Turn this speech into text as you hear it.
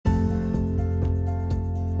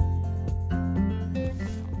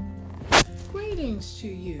Greetings to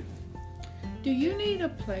you. Do you need a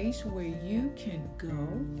place where you can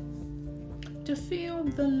go to feel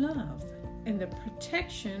the love and the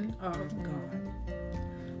protection of God?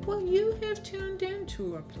 Well, you have tuned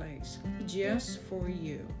into a place just for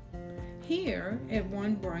you. Here at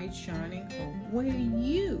One Bright Shining Hope, where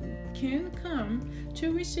you can come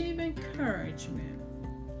to receive encouragement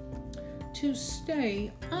to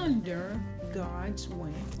stay under God's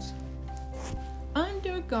wings.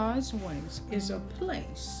 Under God's wings is a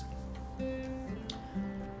place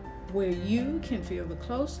where you can feel the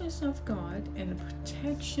closeness of God and the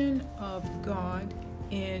protection of God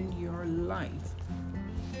in your life.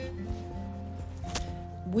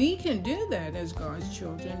 We can do that as God's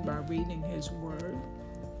children by reading His Word,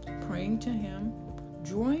 praying to Him,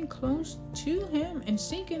 drawing close to Him, and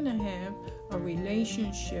seeking to have a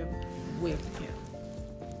relationship with Him.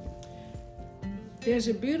 There's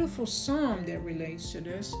a beautiful psalm that relates to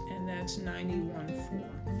this, and that's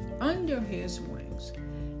 91:4. Under His wings.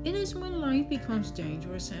 It is when life becomes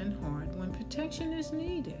dangerous and hard, when protection is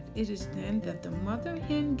needed. It is then that the mother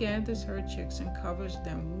hen gathers her chicks and covers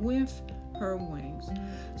them with her wings.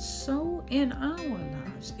 So in our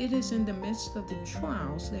lives, it is in the midst of the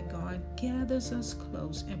trials that God gathers us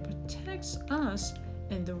close and protects us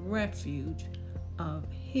in the refuge of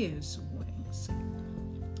His wings.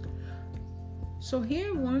 So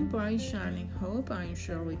here, One Bright Shining Hope, I am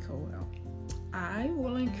Shirley Coel. I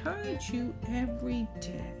will encourage you every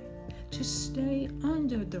day to stay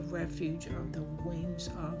under the refuge of the wings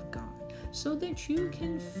of God so that you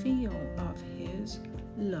can feel of His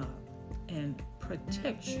love and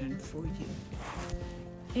protection for you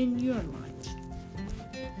in your life.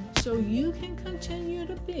 So you can continue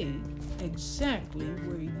to be exactly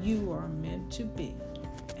where you are meant to be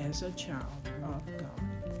as a child of God.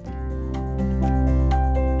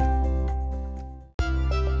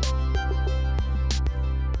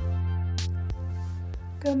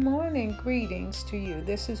 Good morning, greetings to you.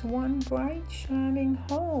 This is One Bright Shining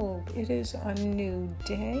Hope. It is a new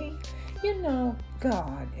day. You know,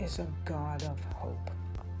 God is a God of hope.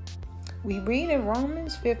 We read in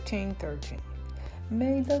Romans 15:13,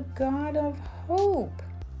 may the God of hope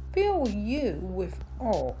fill you with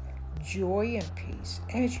all joy and peace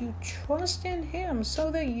as you trust in Him,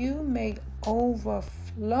 so that you may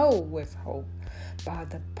overflow with hope by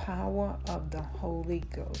the power of the Holy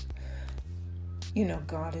Ghost. You know,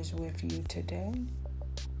 God is with you today,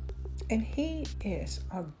 and He is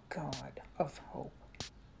a God of hope.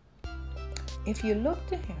 If you look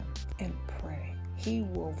to Him and pray, He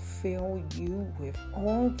will fill you with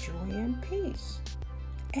all joy and peace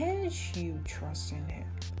as you trust in Him,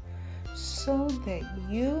 so that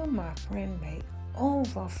you, my friend, may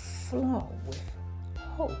overflow with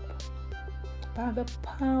hope by the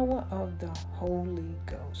power of the Holy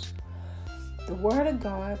Ghost. The Word of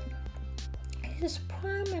God, His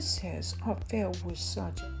promises are filled with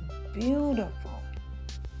such beautiful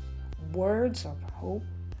words of hope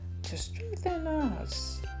to strengthen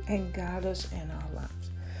us and guide us in our lives.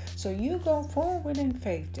 So you go forward in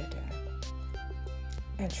faith today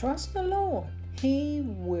and trust the Lord. He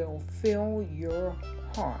will fill your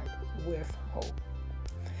heart with hope.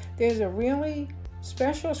 There's a really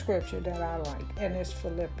special scripture that I like, and it's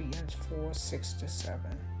Philippians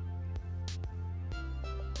 4:6-7.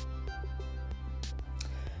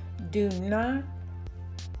 Do not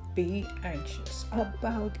be anxious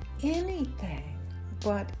about anything,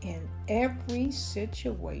 but in every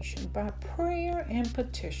situation, by prayer and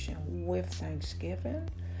petition with thanksgiving,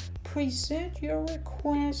 present your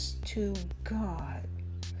requests to God.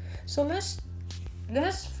 So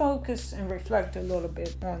let's focus and reflect a little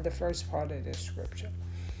bit on the first part of this scripture.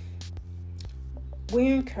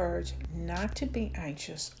 We're encouraged not to be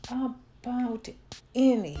anxious about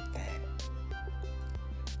anything.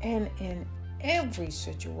 And in every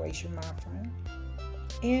situation, my friend,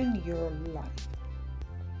 in your life,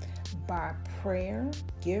 by prayer,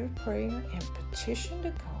 give prayer and petition to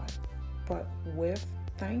God, but with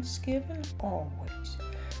thanksgiving always.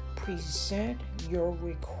 Present your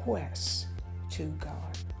requests to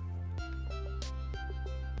God.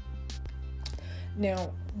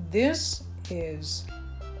 Now, this is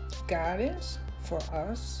guidance for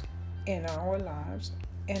us in our lives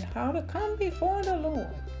and how to come before the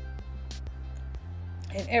Lord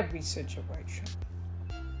in every situation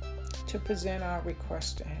to present our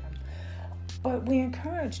request to Him. But we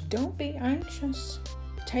encourage, don't be anxious.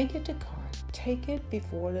 Take it to God. Take it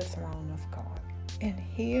before the throne of God. And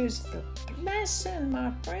here's the blessing,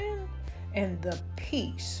 my friend, and the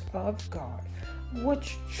peace of God,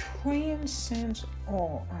 which transcends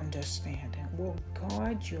all understanding, will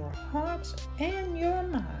guard your hearts and your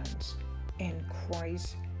minds in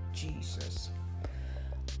Christ Jesus.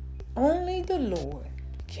 Only the Lord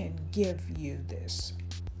can give you this.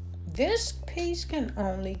 This peace can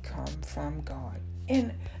only come from God.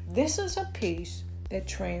 And this is a peace that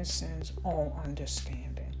transcends all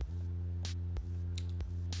understanding.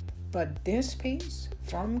 But this peace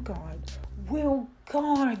from God will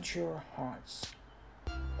guard your hearts.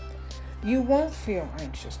 You won't feel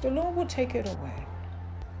anxious. The Lord will take it away.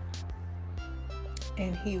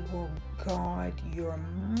 And He will guard your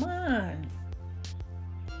mind.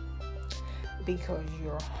 Because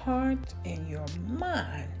your heart and your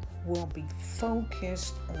mind will be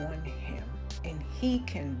focused on Him. And He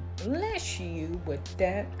can bless you with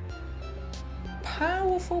that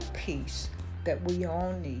powerful peace that we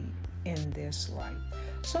all need in this life.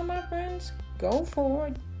 So my friends, go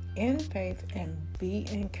forward in faith and be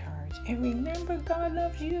encouraged. And remember, God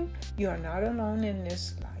loves you. You are not alone in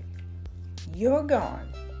this life. Your God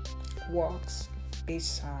walks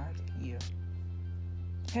beside you.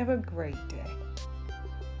 Have a great day.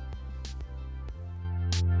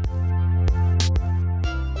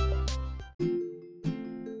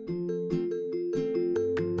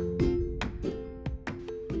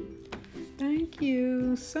 Thank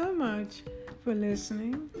you so much for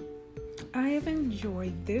listening. I have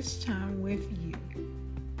enjoyed this time with you.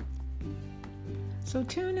 So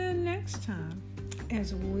tune in next time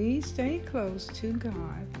as we stay close to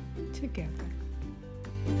God together.